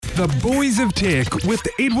The Boys of Tech with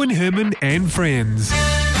Edwin Herman and friends.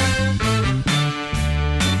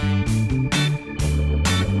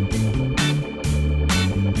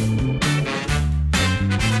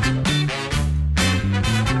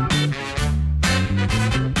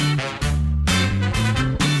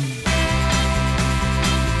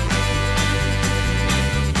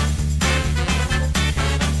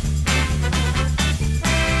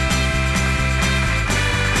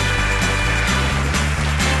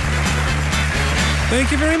 Thank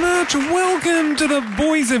you very much. Welcome to the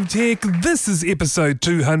Boys of Tech. This is episode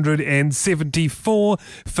 274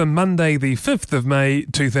 for Monday, the 5th of May,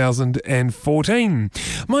 2014.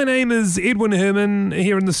 My name is Edwin Herman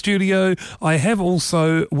here in the studio. I have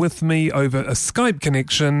also with me over a Skype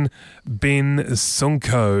connection, Ben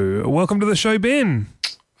Sunko. Welcome to the show, Ben.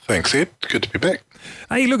 Thanks, Ed. Good to be back.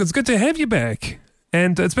 Hey, look, it's good to have you back.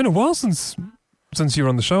 And it's been a while since you were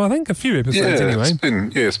on the show, I think. A few episodes anyway.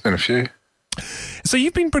 It's been a few. So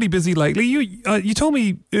you've been pretty busy lately. You told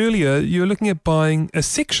me earlier you were looking at buying a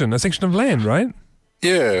section of land, right?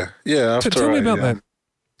 Yeah. Tell me about that.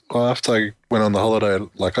 Well, after I went on the holiday,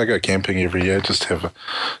 like I go camping every year, just have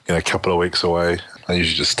a couple of weeks away. I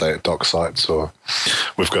usually just stay at dock sites, or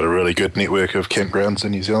we've got a really good network of campgrounds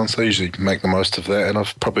in New Zealand, so I usually make the most of that. And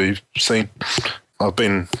I've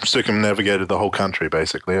been circumnavigated the whole country,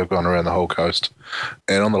 basically. I've gone around the whole coast.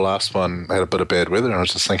 And on the last one, I had a bit of bad weather, and I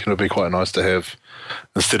was just thinking it would be quite nice to have,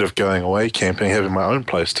 instead of going away camping, having my own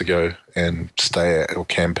place to go and stay at or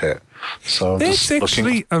camp at. So that's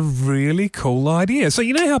actually a really cool idea. So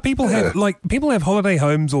you know how people have holiday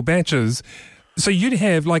homes or batches, so you'd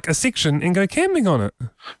have like a section and go camping on it.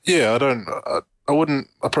 Yeah, I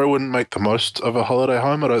probably wouldn't make the most of a holiday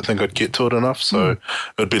home. I don't think I'd get to it enough, so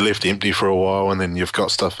it'd be left empty for a while, and then you've got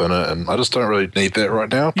stuff in it, and I just don't really need that right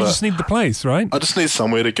now. You just need the place, right? I just need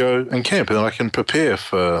somewhere to go and camp, and I can prepare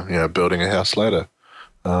for building a house later.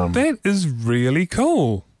 That is really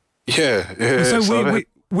cool. Yeah. So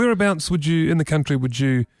whereabouts in the country would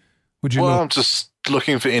you Well, look? I'm just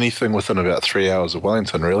looking for anything within about 3 hours of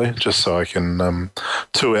Wellington, really, just so I can.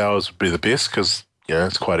 2 hours would be the best because. Yeah,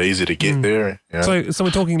 it's quite easy to get there. You know? So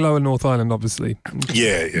we're talking Lower North Island, obviously.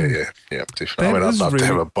 Yeah, definitely. I'd love to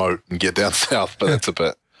have a boat and get down south, but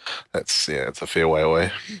it's a fair way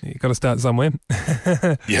away. You've got to start somewhere.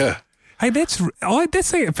 Yeah. Hey, that's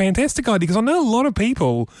a fantastic idea, because I know a lot of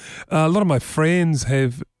people, a lot of my friends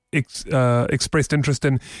have expressed interest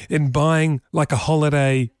in buying like a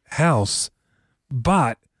holiday house,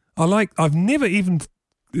 but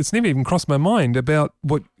it's never even crossed my mind about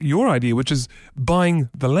what your idea, which is buying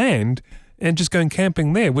the land and just going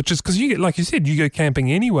camping there, which is because like you said, you go camping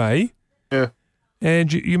anyway. Yeah.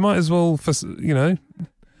 And you might as well,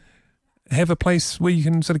 have a place where you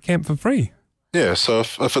can sort of camp for free. Yeah, so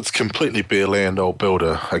if it's completely bare land, I'll build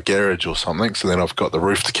a garage or something. So then I've got the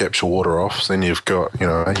roof to capture water off. So then you've got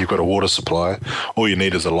a water supply. All you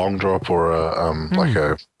need is a long drop or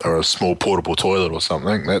a small portable toilet or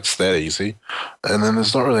something. That's that easy. And then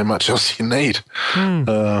there's not really much else you need.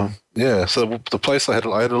 So the place I had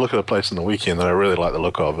to look at a place on the weekend that I really like the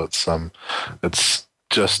look of.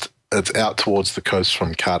 It's out towards the coast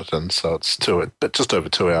from Carterton, so it's just over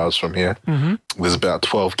 2 hours from here. Mm-hmm. There's about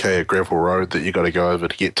 12k of gravel road that you got to go over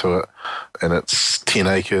to get to it, and it's 10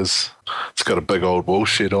 acres. It's got a big old wool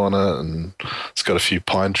shed on it, and it's got a few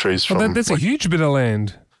pine trees. That's a huge bit of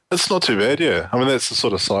land. It's not too bad, yeah. I mean, that's the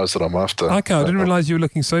sort of size that I'm after. Okay, I didn't realise you were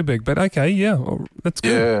looking so big, but okay, yeah, that's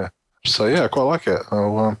good. Yeah, so yeah, I quite like it.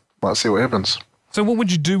 I might see what happens. So what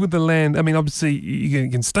would you do with the land? I mean, obviously you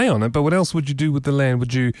can stay on it, but what else would you do with the land?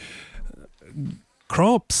 Would you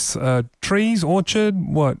crops, trees, orchard,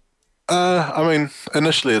 what? I mean,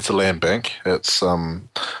 initially it's a land bank. It's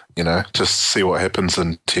just see what happens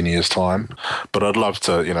in 10 years' time. But I'd love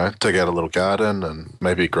to, dig out a little garden and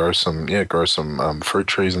maybe grow some fruit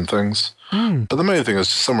trees and things. But the main thing is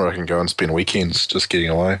just somewhere I can go and spend weekends just getting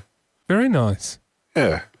away. Very nice.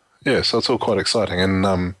 Yeah. So it's all quite exciting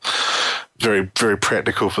and very, very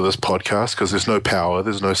practical for this podcast because there's no power,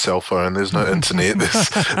 there's no cell phone, there's no internet,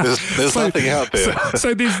 there's nothing out there.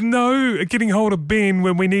 So there's no getting hold of Ben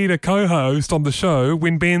when we need a co-host on the show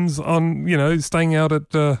when Ben's on, staying out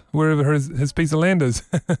at wherever his piece of land is.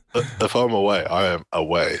 If I'm away, I am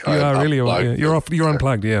away. You are really away. Yeah. You're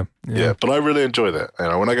unplugged, yeah. Yeah, but I really enjoy that.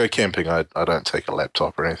 When I go camping, I don't take a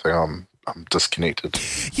laptop or anything. I'm disconnected.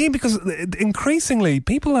 Yeah, because increasingly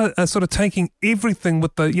people are sort of taking everything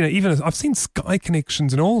with the, even I've seen Sky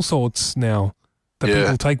connections and all sorts now that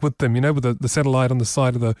people take with them, with the satellite on the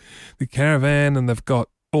side of the caravan, and they've got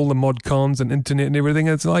all the mod cons and internet and everything.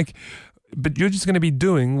 It's like, but you're just going to be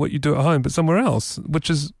doing what you do at home, but somewhere else, which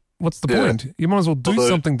is what's the point? You might as well do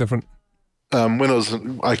something different.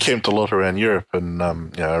 When I camped a lot around Europe and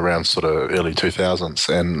around sort of early 2000s,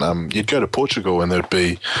 and you'd go to Portugal and there'd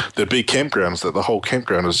be campgrounds that the whole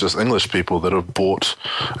campground is just English people that have bought.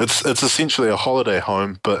 It's essentially a holiday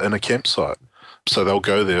home but in a campsite. So they'll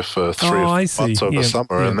go there for 3 or 4 months over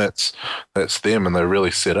summer, and that's them, and they're really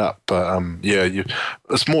set up. But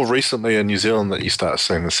it's more recently in New Zealand that you start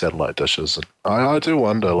seeing the satellite dishes, and I do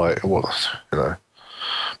wonder, like, what,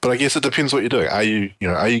 But I guess it depends what you're doing. Are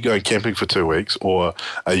you going camping for 2 weeks, or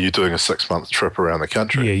are you doing a 6-month trip around the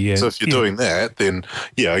country? Yeah. So if you're doing that, then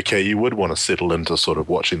you would want to settle into sort of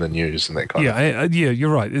watching the news and that kind of thing. Yeah,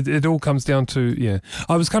 you're right. It all comes down to,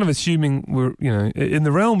 I was kind of assuming we're, in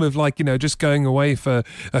the realm of like, just going away for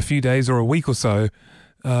a few days or a week or so,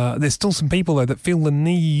 there's still some people though that feel the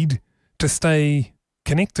need to stay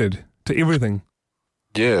connected to everything.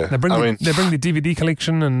 Yeah, they bring the DVD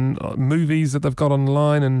collection and movies that they've got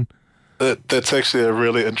online, and that's actually a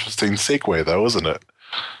really interesting segue, though, isn't it?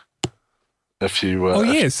 If you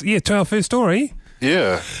to our first story.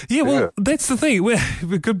 Yeah. That's the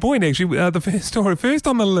thing. Good point, actually. The first story, first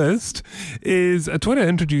on the list, is Twitter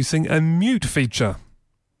introducing a mute feature,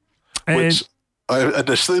 which I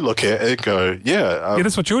initially look at it and go,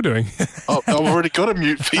 that's what you're doing. I've already got a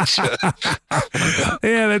mute feature.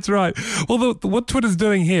 Yeah, that's right. Well, what Twitter's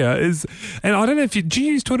doing here is, and I don't know do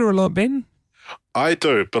you use Twitter a lot, Ben? I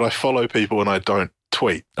do, but I follow people and I don't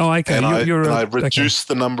tweet. Oh, okay. And I reduce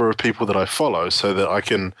the number of people that I follow so that I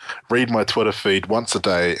can read my Twitter feed once a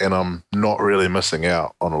day and I'm not really missing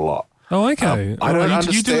out on a lot. Oh, okay. I don't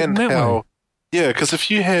understand you do it how... way. Yeah, because if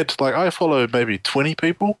you had, like, I follow maybe 20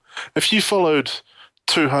 people. If you followed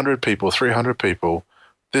 200 people, 300 people,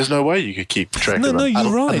 there's no way you could keep track of them. No,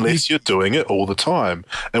 you're right. Unless you're doing it all the time.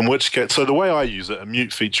 In which case, so the way I use it, a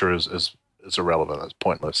mute feature is irrelevant. It's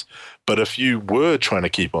pointless. But if you were trying to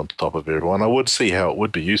keep on top of everyone, I would see how it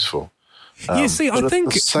would be useful. I think...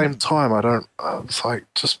 At the same time, I don't... it's like,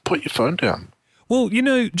 just put your phone down. Well,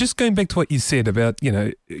 just going back to what you said about,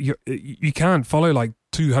 you can't follow like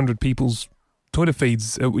 200 people's Twitter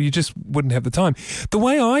feeds, you just wouldn't have the time. The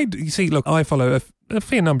way I follow a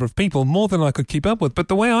fair number of people, more than I could keep up with, but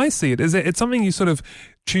the way I see it is that it's something you sort of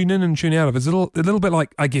tune in and tune out of. It's a little bit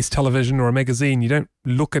like, I guess, television or a magazine. You don't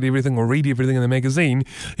look at everything or read everything in the magazine.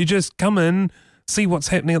 You just come in, see what's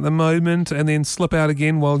happening at the moment, and then slip out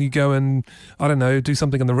again while you go and, I don't know, do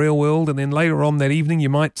something in the real world, and then later on that evening you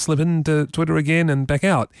might slip into Twitter again and back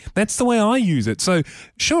out. That's the way I use it. So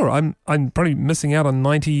sure, I'm probably missing out on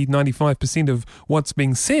 95% of what's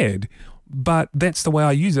being said, but that's the way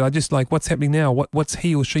I use it. I just like what's happening now, what's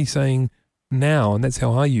he or she saying now, and that's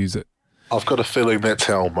how I use it. I've got a feeling that's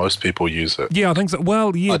how most people use it. Yeah, I think so.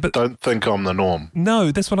 Well, yeah, but I don't think I'm the norm.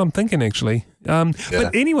 No, that's what I'm thinking, actually.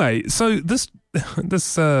 But anyway, so this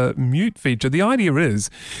mute feature, the idea is,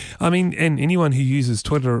 and anyone who uses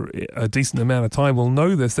Twitter a decent amount of time will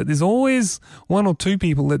know this, that there's always one or two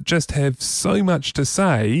people that just have so much to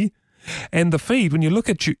say, and the feed, when you look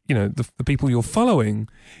at the people you're following,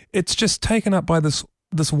 it's just taken up by this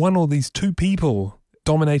one or these two people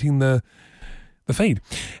dominating the feed.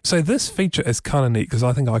 So this feature is kind of neat because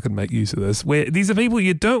I think I could make use of this, where these are people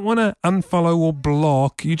you don't want to unfollow or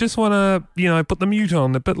block. You just want to, put the mute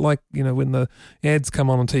on, a bit like, when the ads come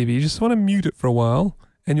on TV. You just want to mute it for a while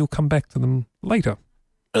and you'll come back to them later.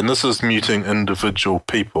 And this is muting individual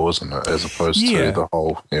people, isn't it, as opposed to the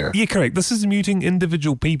whole... Yeah, correct. This is muting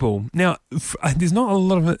individual people. Now, there's not a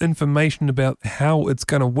lot of information about how it's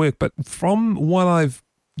going to work, but from what I've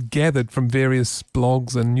gathered from various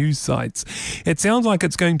blogs and news sites, it sounds like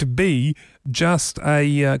it's going to be just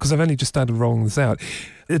because I've only just started rolling this out,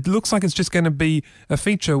 it looks like it's just going to be a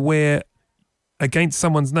feature where against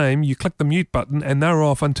someone's name you click the mute button and they're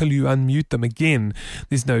off until you unmute them again.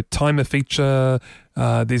 There's no timer feature,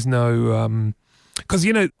 there's no because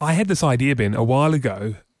I had this idea, Ben, a while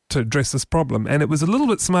ago to address this problem, and it was a little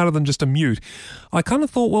bit smarter than just a mute. I kind of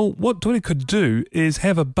thought, well, what Twitter could do is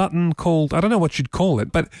have a button called, I don't know what you'd call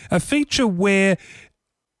it, but a feature where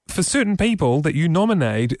for certain people that you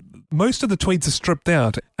nominate, most of the tweets are stripped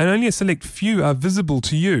out and only a select few are visible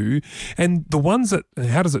to you, and the ones that,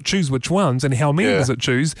 how does it choose which ones and how many does it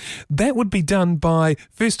choose? That would be done by,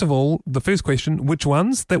 first of all, the first question, which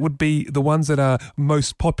ones? That would be the ones that are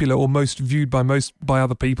most popular or most viewed by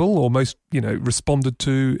other people, or most, responded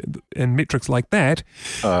to, and metrics like that.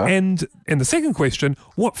 And the second question,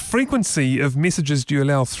 what frequency of messages do you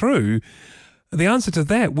allow through? The answer to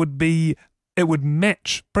that would be, it would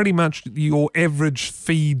match pretty much your average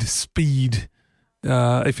feed speed,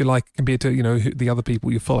 if you like, compared to, the other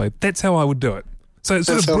people you follow. That's how I would do it. So it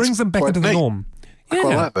sort of brings them back into the norm. I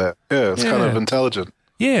quite like that. Yeah, it's kind of intelligent.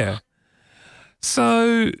 Yeah.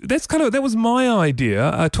 So that was my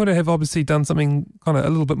idea. Twitter have obviously done something kind of a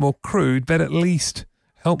little bit more crude, but at least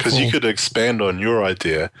helpful. Because you could expand on your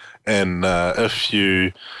idea, and if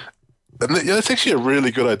you... And that's actually a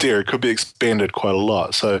really good idea. It could be expanded quite a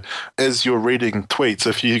lot. So as you're reading tweets,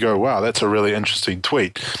 if you go, wow, that's a really interesting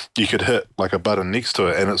tweet, you could hit like a button next to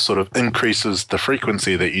it and it sort of increases the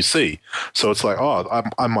frequency that you see. So it's like, oh,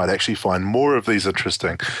 I might actually find more of these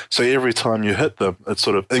interesting. So every time you hit them, it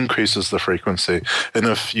sort of increases the frequency. And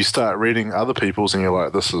if you start reading other people's and you're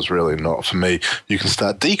like, this is really not for me, you can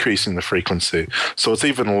start decreasing the frequency. So it's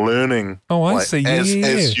even learning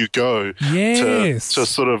as you go to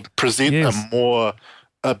sort of present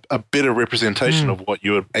a better representation of what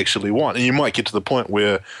you would actually want. And you might get to the point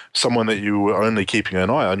where someone that you were only keeping an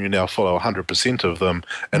eye on, you now follow 100% of them,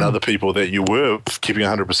 and other people that you were keeping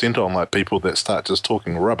 100% on, like people that start just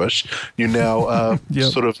talking rubbish, you now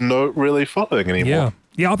sort of not really following anymore.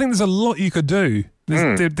 Yeah, I think there's a lot you could do.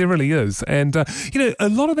 There really is. And, a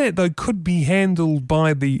lot of that, though, could be handled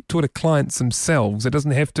by the Twitter clients themselves. It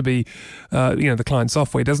doesn't have to be, the client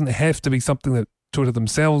software. It doesn't have to be something that Twitter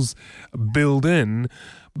themselves build in,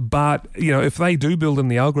 but if they do build in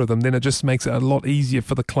the algorithm, then it just makes it a lot easier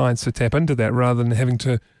for the clients to tap into that rather than having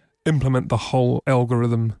to implement the whole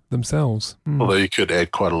algorithm themselves. Although you could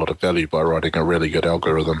add quite a lot of value by writing a really good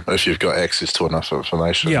algorithm if you've got access to enough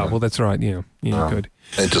information. Yeah, well, that's right. Yeah, good.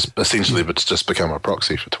 And just essentially, it's just become a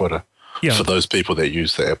proxy for Twitter. Yeah. For those people that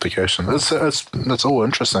use the application. It's all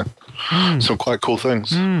interesting. Some quite cool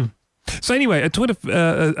things. So anyway,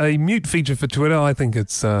 a mute feature for Twitter, I think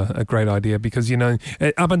it's a great idea because,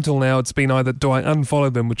 up until now it's been either do I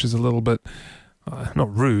unfollow them, which is a little bit,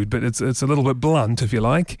 not rude, but it's a little bit blunt, if you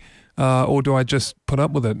like, or do I just put up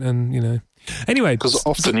with it and, Anyway. Because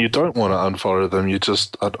often you don't want to unfollow them, you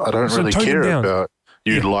just, I don't really care about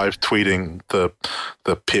you live tweeting the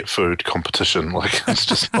pet food competition. Like, it's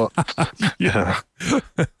just not,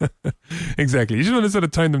 Exactly. You just want to sort of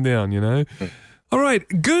tone them down, All right,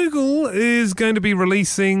 Google is going to be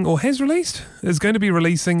releasing, or is going to be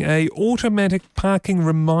releasing a automatic parking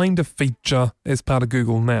reminder feature as part of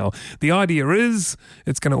Google Now. The idea is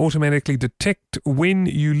it's going to automatically detect when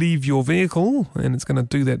you leave your vehicle, and it's going to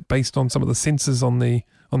do that based on some of the sensors on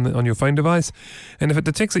your phone device. And if it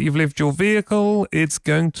detects that you've left your vehicle, it's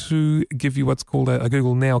going to give you what's called a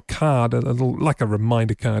Google Now card, a little like a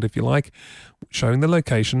reminder card, if you like, showing the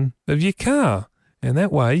location of your car. And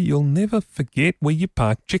that way, you'll never forget where you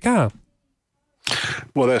parked your car.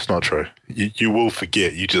 Well, that's not true. You will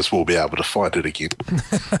forget. You just will be able to find it again.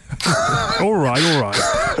 All right.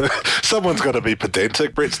 Someone's got to be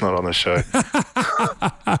pedantic. Brett's not on the show.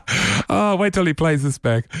 Oh, wait till he plays this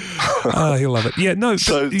back. Oh, he'll love it. Yeah, no.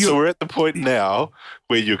 So we're at the point now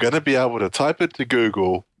where you're going to be able to type into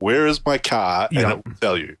Google, where is my car, and it will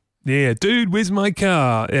tell you. Yeah, dude, where's my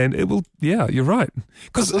car? And it will, you're right.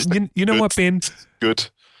 Because you know what, Ben?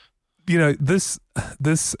 Good. This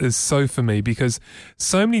is so for me because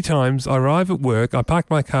so many times I arrive at work, I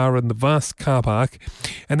park my car in the vast car park,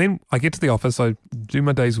 and then I get to the office, I do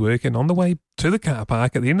my day's work, and on the way to the car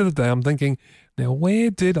park, at the end of the day, I'm thinking, now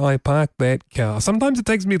where did I park that car? Sometimes it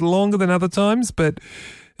takes me longer than other times, but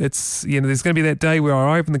it's, there's going to be that day where I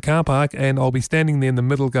arrive in the car park and I'll be standing there in the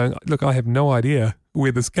middle going, look, I have no idea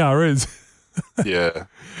where this car is. Yeah.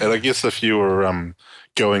 And I guess if you were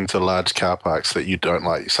going to large car parks that you don't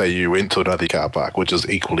like, say you went to another car park, which is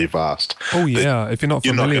equally vast. Oh, yeah. If you're not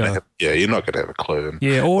familiar. You're not going to have a clue.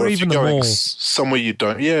 Yeah, or even the mall. Somewhere you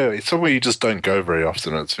just don't go very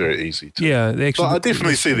often. It's very easy to. Yeah. Actually, I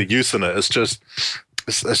definitely see the use in it. It's just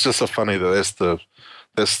so funny that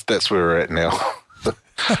that's where we're at now.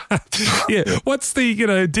 Yeah, what's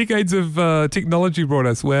the decades of technology brought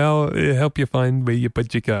us? Well, help you find where you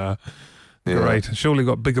put your car. Yeah. Great. Surely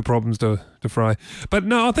got bigger problems to fry. But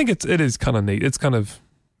no, I think it is kind of neat. It's kind of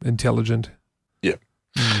intelligent. Yeah.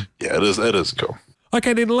 Yeah, it is cool.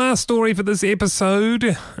 Okay, then last story for this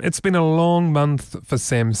episode. It's been a long month for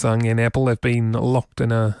Samsung and Apple. They've been locked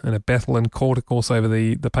in a battle in court, of course, over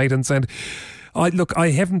the patents. And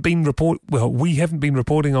we haven't been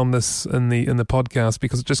reporting on this in the podcast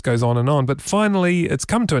because it just goes on and on. But finally, it's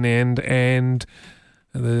come to an end, and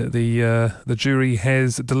the jury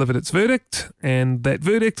has delivered its verdict. And that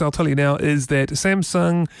verdict, I'll tell you now, is that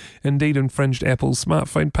Samsung indeed infringed Apple's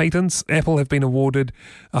smartphone patents. Apple have been awarded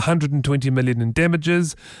 $120 million in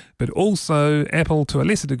damages, but also Apple, to a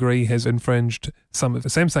lesser degree, has infringed some of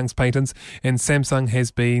Samsung's patents, and Samsung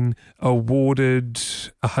has been awarded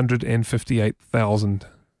 $158,000,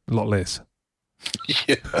 a lot less.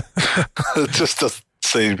 Yeah, it just doesn't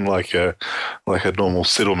seem like a normal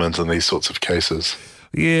settlement in these sorts of cases.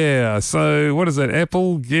 Yeah, so what is it?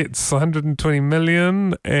 Apple gets 120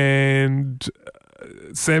 million and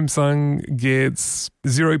Samsung gets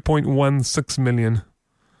 0.16 million.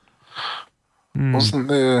 Wasn't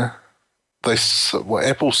there...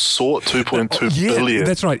 Apple sought 2.2 billion.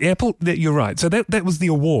 That's right. Apple, you're right. So that was the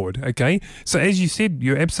award, okay? So as you said,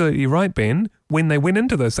 you're absolutely right, Ben. When they went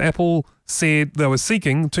into this, Apple said they were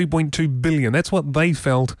seeking 2.2 billion. That's what they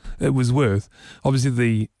felt it was worth.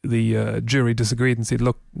 Obviously, the jury disagreed and said,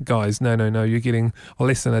 look, guys, no, you're getting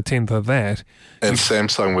less than a tenth of that. And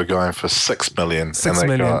Samsung were going for 6 million.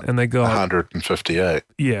 And they got 158.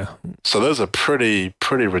 Yeah. So those are pretty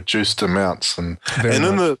reduced amounts. And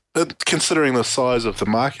considering the size of the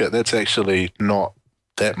market, that's actually not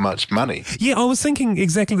that much money. Yeah, I was thinking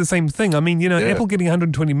exactly the same thing. I mean, Apple getting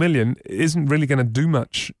 120 million isn't really going to do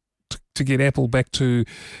much to get Apple back to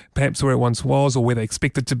perhaps where it once was or where they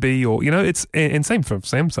expect it to be, or it's and same for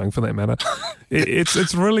Samsung for that matter.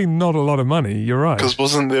 It's really not a lot of money. You're right. Because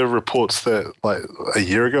wasn't there reports that like a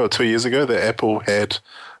year ago or 2 years ago that Apple had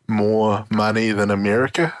more money than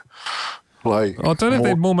America? Like, I don't know if they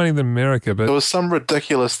had more money than America, but there was some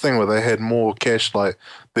ridiculous thing where they had more cash, like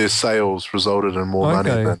their sales resulted in more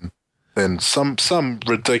money than some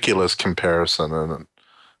ridiculous comparison,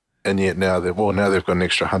 and yet now they've got an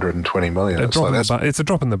extra 120 million. It's a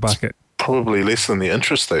drop in the bucket. Probably less than the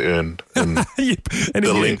interest they earned in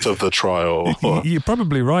the length of the trial. You're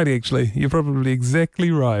probably right, actually. You're probably exactly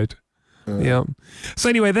right. Yeah. So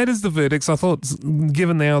anyway, that is the verdicts. I thought,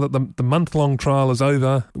 given now that the month-long trial is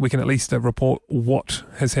over, we can at least report what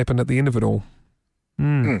has happened at the end of it all.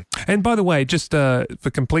 And by the way, just for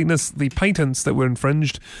completeness, the patents that were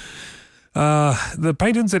infringed, the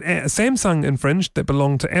patents that Samsung infringed that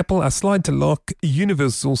belong to Apple are slide-to-lock,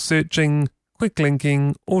 universal searching, quick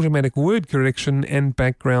linking, automatic word correction, and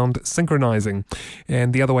background synchronizing.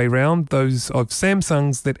 And the other way around, those of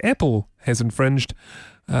Samsung's that Apple has infringed,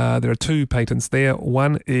 there are two patents there.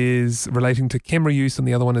 One is relating to camera use and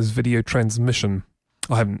the other one is video transmission.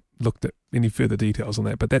 I haven't looked at any further details on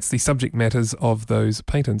that, but that's the subject matters of those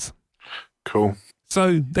patents. Cool.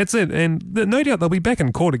 So that's it. And no doubt they'll be back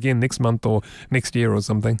in court again next month or next year or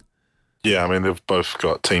something. Yeah, I mean, they've both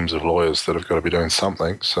got teams of lawyers that have got to be doing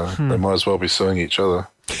something, so they might as well be suing each other.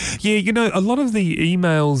 Yeah, a lot of the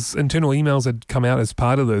internal emails had come out as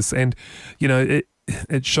part of this, and,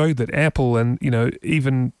 it showed that Apple and,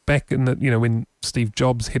 even back in when Steve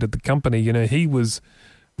Jobs headed the company, he was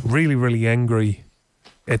really, really angry.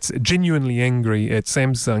 It's genuinely angry at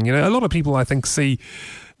Samsung. A lot of people, I think, see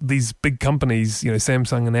these big companies,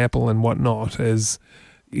 Samsung and Apple and whatnot, as,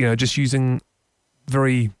 just using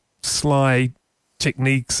very sly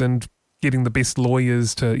techniques and getting the best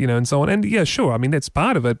lawyers to, and so on. And yeah, sure, I mean, that's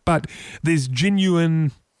part of it, but there's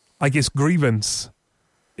genuine, I guess, grievance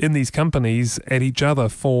in these companies at each other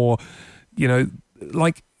for,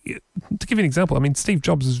 like, to give you an example, I mean, Steve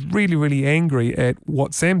Jobs is really, really angry at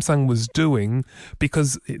what Samsung was doing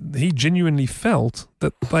because he genuinely felt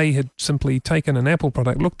that they had simply taken an Apple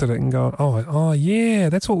product, looked at it and gone, oh yeah,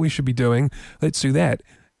 that's what we should be doing. Let's do that.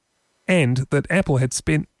 And that Apple had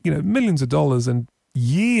spent, millions of dollars and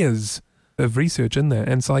years of research in there.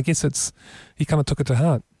 And so I guess he kind of took it to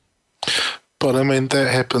heart. But I mean,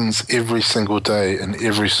 that happens every single day in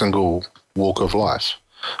every single walk of life.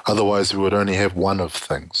 Otherwise, we would only have one of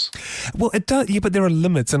things. Well, it does, yeah, but there are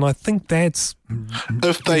limits, and I think that's...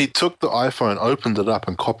 If they took the iPhone, opened it up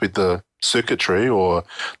and copied the circuitry, or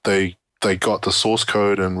they got the source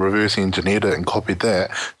code and reverse engineered it and copied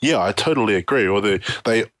that, yeah, I totally agree. Or they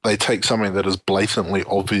take something that is blatantly,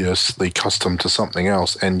 obviously custom to something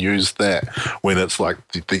else and use that when it's like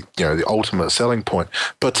the ultimate selling point.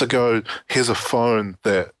 But to go, here's a phone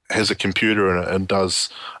that has a computer in it and does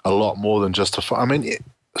a lot more than just a phone. I mean,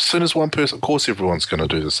 as soon as one person, of course, everyone's going to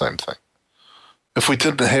do the same thing. If we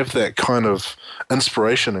didn't have that kind of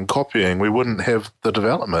inspiration and copying, we wouldn't have the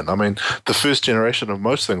development. I mean, the first generation of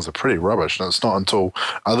most things are pretty rubbish, and it's not until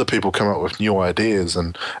other people come up with new ideas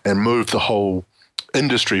and move the whole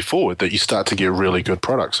industry forward that you start to get really good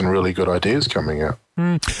products and really good ideas coming out.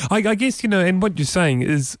 I guess, and what you're saying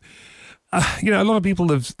is, a lot of people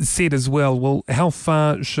have said as well, how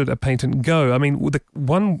far should a patent go? I mean, the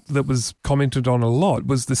one that was commented on a lot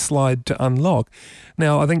was the slide to unlock.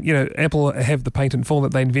 Now, I think, Apple have the patent for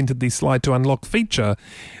that they invented the slide to unlock feature.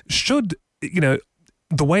 Should, the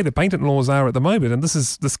way the patent laws are at the moment, and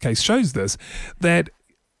this case shows this, that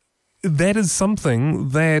is something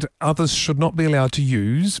that others should not be allowed to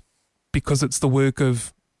use because it's the work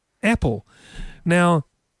of Apple. Now,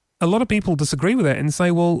 a lot of people disagree with that and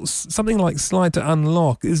say, well, something like slide to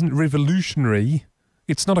unlock isn't revolutionary.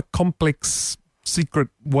 It's not a complex secret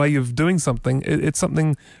way of doing something. It's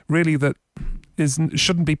something really that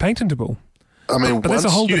shouldn't be patentable. I mean, but that's a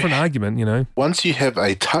whole different argument, you know. Once you have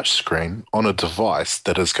a touchscreen on a device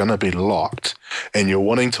that is going to be locked and you're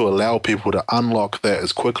wanting to allow people to unlock that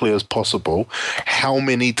as quickly as possible, how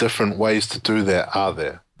many different ways to do that are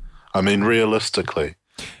there? I mean, realistically.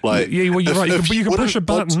 Like, yeah, well, you're right. You can push a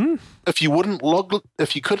button. If you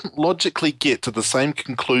couldn't logically get to the same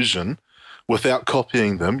conclusion without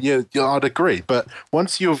copying them, yeah, I'd agree. But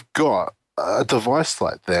once you've got a device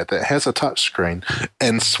like that has a touch screen,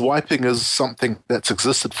 and swiping is something that's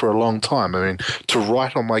existed for a long time. I mean, to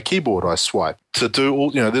write on my keyboard, I swipe. To do all,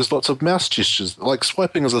 there's lots of mouse gestures. Like,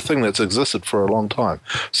 swiping is a thing that's existed for a long time.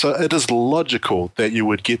 So it is logical that you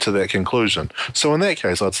would get to that conclusion. So in that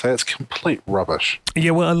case, I'd say it's complete rubbish.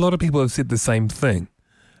 Yeah, well, a lot of people have said the same thing.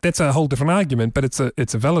 That's a whole different argument, but it's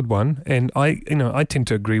a valid one, and I tend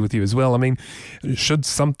to agree with you as well. I mean, should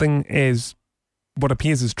something as what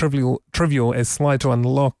appears as trivial as slide to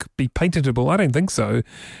unlock be patentable? I don't think so.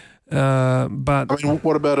 But I mean,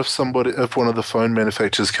 what about if one of the phone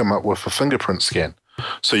manufacturers come up with a fingerprint scan?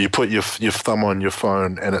 So you put your thumb on your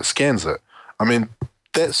phone and it scans it. I mean,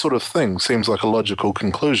 that sort of thing seems like a logical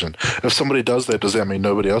conclusion. If somebody does that, does that mean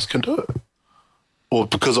nobody else can do it? Or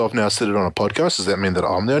because I've now said it on a podcast, does that mean that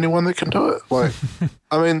I'm the only one that can do it? Like,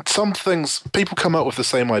 I mean, some things, people come up with the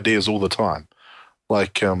same ideas all the time.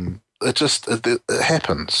 Like, it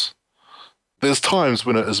happens. There's times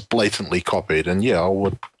when it is blatantly copied, and yeah, I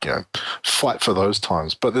would fight for those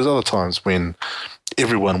times. But there's other times when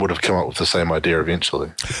everyone would have come up with the same idea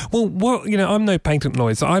eventually. Well, I'm no patent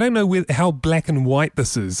lawyer, so I don't know how black and white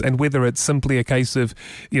this is, and whether it's simply a case of,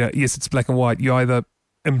 yes, it's black and white. You either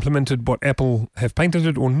implemented what Apple have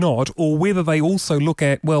patented or not, or whether they also look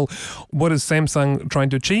at, well, what is Samsung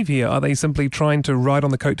trying to achieve here? Are they simply trying to ride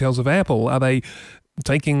on the coattails of Apple? Are they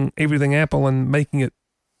taking everything Apple and making it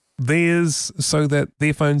theirs so that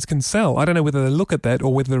their phones can sell? I don't know whether they look at that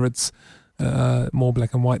or whether it's more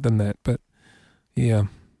black and white than that, but yeah.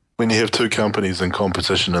 When you have two companies in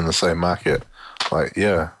competition in the same market, like,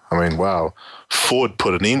 yeah, I mean, wow. Ford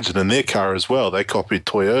put an engine in their car as well. They copied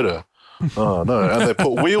Toyota. Oh, no. And they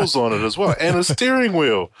put wheels on it as well, and a steering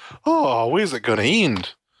wheel. Oh, where's it going to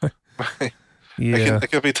end? Yeah.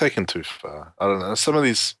 It can be taken too far. I don't know. Some of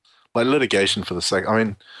these, like litigation for the sake, I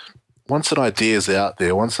mean, once an idea is out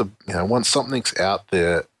there, once something's out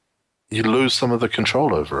there, you lose some of the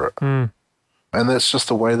control over it. Mm. And that's just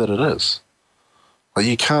the way that it is. Like,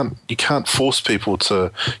 you can't force people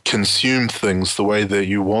to consume things the way that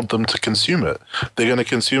you want them to consume it. They're going to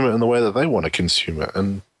consume it in the way that they want to consume it.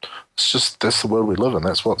 And that's the world we live in.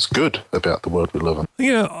 That's what's good about the world we live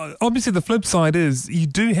in. Obviously the flip side is you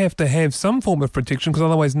do have to have some form of protection, because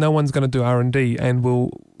otherwise no one's going to do R&D, and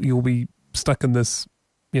you'll be stuck in this,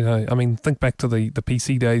 I mean, think back to the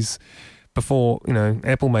PC days before,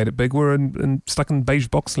 Apple made it big. We're stuck in beige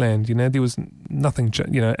box land. There was nothing,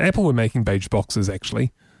 Apple were making beige boxes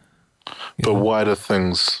actually. But why do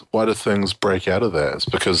things break out of that? It's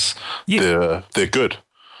because they're good.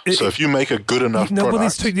 So if you make a good enough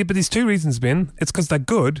product... There's two reasons, Ben. It's because they're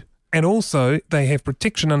good, and also they have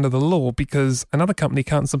protection under the law, because another company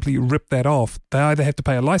can't simply rip that off. They either have to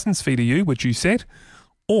pay a license fee to you, which you said,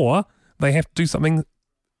 or they have to do something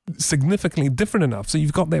significantly different enough. So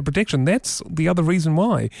you've got that protection. That's the other reason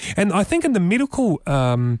why. And I think in the medical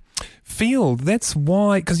field, that's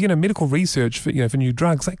why, because, medical research for new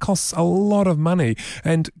drugs, that costs a lot of money,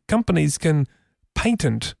 and companies can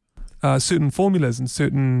patent certain formulas and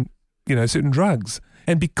certain drugs.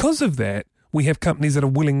 And because of that, we have companies that are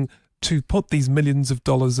willing to put these millions of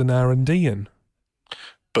dollars in R&D in.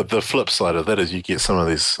 But the flip side of that is you get some of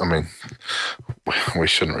these, I mean, we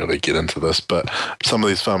shouldn't really get into this, but some of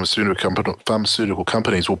these pharmaceutical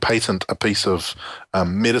companies will patent a piece of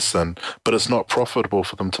medicine, but it's not profitable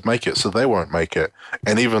for them to make it, so they won't make it.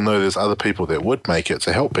 And even though there's other people that would make it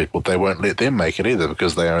to help people, they won't let them make it either,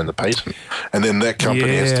 because they own the patent. And then that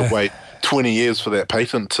company has to wait 20 years for that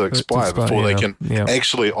patent to expire before they can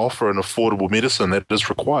actually offer an affordable medicine that is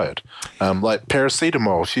required. Like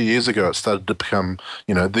paracetamol, a few years ago, it started to become,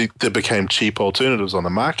 there became cheap alternatives on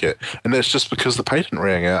the market. And that's just because the patent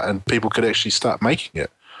ran out and people could actually start making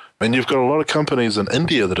it. And you've got a lot of companies in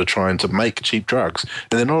India that are trying to make cheap drugs,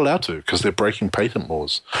 and they're not allowed to because they're breaking patent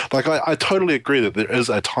laws. Like, I totally agree that there is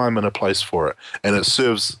a time and a place for it, and it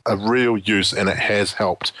serves a real use, and it has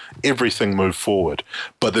helped everything move forward.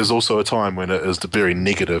 But there's also a time when it is very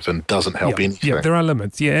negative and doesn't help anything. Yeah, there are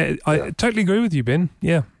limits. I totally agree with you, Ben.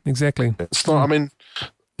 Yeah, exactly. It's not, I mean,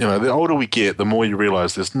 the older we get, the more you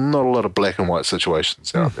realize there's not a lot of black and white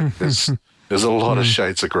situations out there. There's a lot of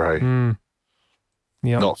shades of grey.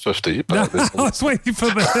 Yep. Not 50, but No, there's I was waiting for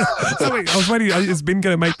that. I was waiting. Is Ben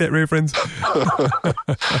going to make that reference?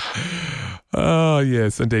 Oh,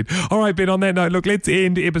 yes, indeed. All right, Ben, on that note, look, let's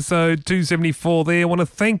end episode 274 there. I want to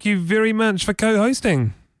thank you very much for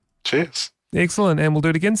co-hosting. Cheers. Excellent, and we'll do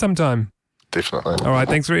it again sometime. Definitely. All right,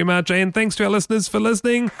 thanks very much, and thanks to our listeners for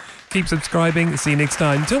listening. Keep subscribing. See you next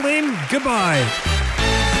time. Till then, goodbye.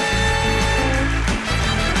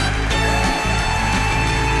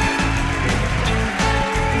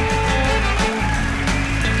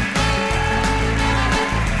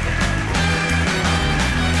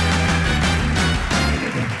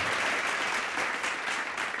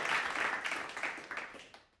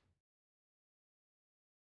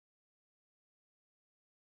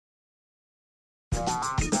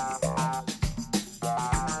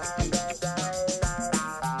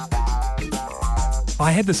 I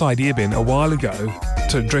had this idea, Ben, a while ago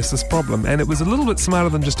to address this problem, and it was a little bit smarter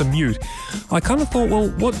than just a mute. I kind of thought, well,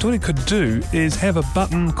 what Twitter could do is have a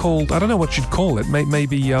button called, I don't know what you'd call it,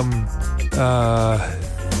 maybe, Mute?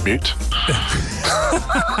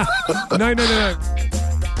 No.